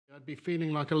I'd be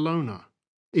feeling like a loner,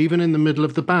 even in the middle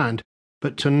of the band.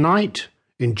 But tonight,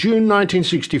 in June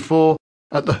 1964,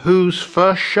 at the Who's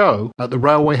first show at the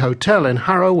Railway Hotel in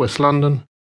Harrow, West London,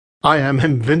 I am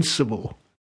invincible.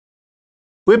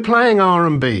 We're playing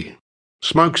R&B,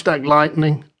 Smokestack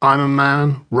Lightning, I'm a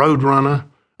Man, Roadrunner,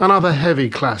 and other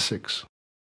heavy classics.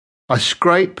 I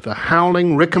scrape the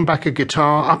howling Rickenbacker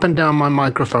guitar up and down my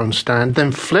microphone stand,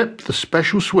 then flip the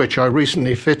special switch I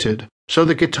recently fitted so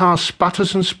the guitar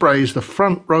sputters and sprays the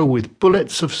front row with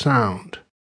bullets of sound.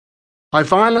 I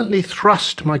violently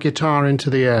thrust my guitar into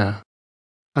the air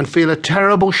and feel a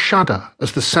terrible shudder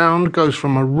as the sound goes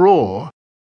from a roar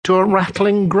to a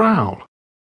rattling growl.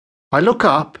 I look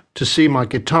up to see my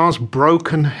guitar's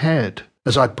broken head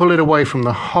as I pull it away from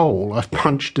the hole I've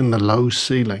punched in the low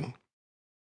ceiling.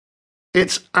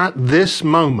 It's at this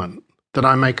moment that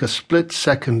I make a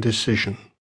split-second decision,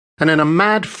 and in a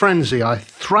mad frenzy I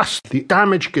thrust the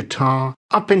damaged guitar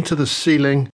up into the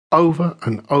ceiling over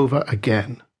and over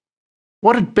again.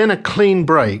 What had been a clean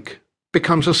break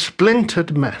becomes a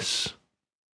splintered mess.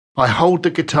 I hold the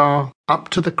guitar up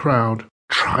to the crowd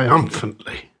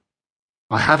triumphantly.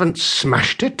 I haven't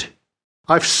smashed it,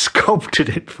 I've sculpted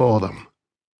it for them.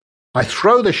 I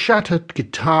throw the shattered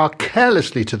guitar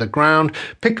carelessly to the ground,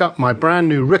 pick up my brand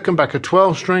new Rickenbacker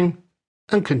 12-string,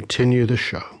 and continue the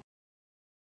show.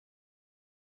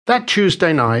 That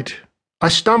Tuesday night, I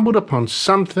stumbled upon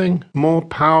something more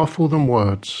powerful than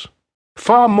words,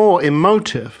 far more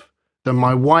emotive than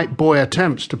my white boy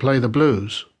attempts to play the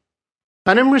blues.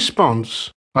 And in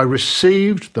response, I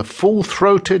received the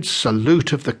full-throated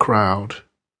salute of the crowd.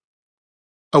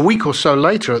 A week or so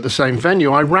later at the same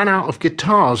venue, I ran out of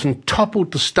guitars and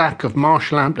toppled the stack of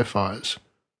Marshall amplifiers.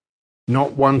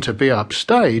 Not one to be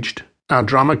upstaged, our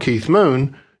drummer Keith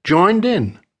Moon joined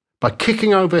in by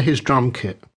kicking over his drum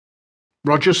kit.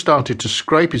 Roger started to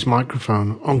scrape his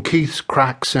microphone on Keith's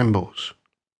cracked cymbals.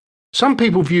 Some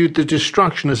people viewed the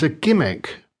destruction as a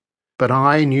gimmick, but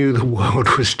I knew the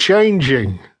world was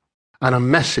changing and a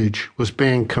message was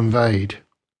being conveyed.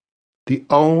 The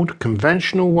old,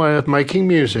 conventional way of making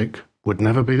music would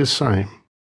never be the same.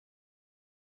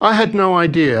 I had no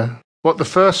idea what the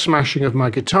first smashing of my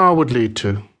guitar would lead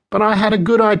to, but I had a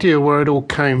good idea where it all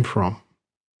came from.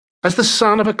 As the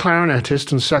son of a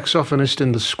clarinetist and saxophonist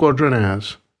in the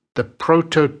Squadronaires, the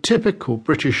prototypical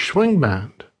British swing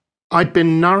band, I'd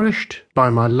been nourished by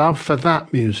my love for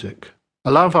that music, a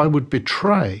love I would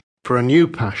betray for a new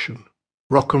passion,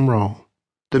 rock and roll,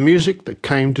 the music that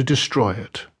came to destroy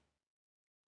it.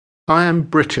 I am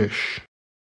British.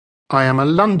 I am a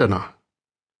Londoner.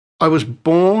 I was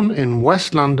born in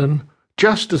West London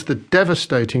just as the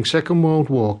devastating Second World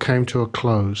War came to a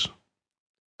close.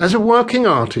 As a working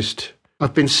artist,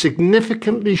 I've been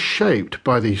significantly shaped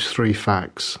by these three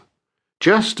facts,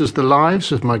 just as the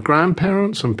lives of my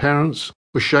grandparents and parents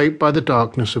were shaped by the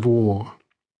darkness of war.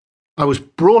 I was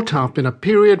brought up in a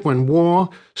period when war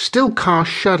still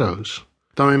cast shadows,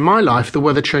 though in my life the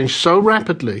weather changed so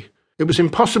rapidly it was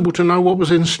impossible to know what was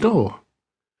in store.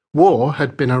 War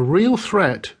had been a real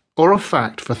threat or a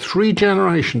fact for 3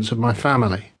 generations of my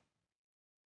family.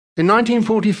 In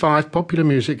 1945, popular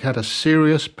music had a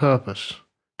serious purpose: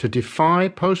 to defy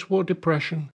post-war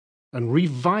depression and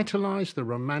revitalize the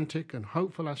romantic and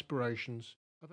hopeful aspirations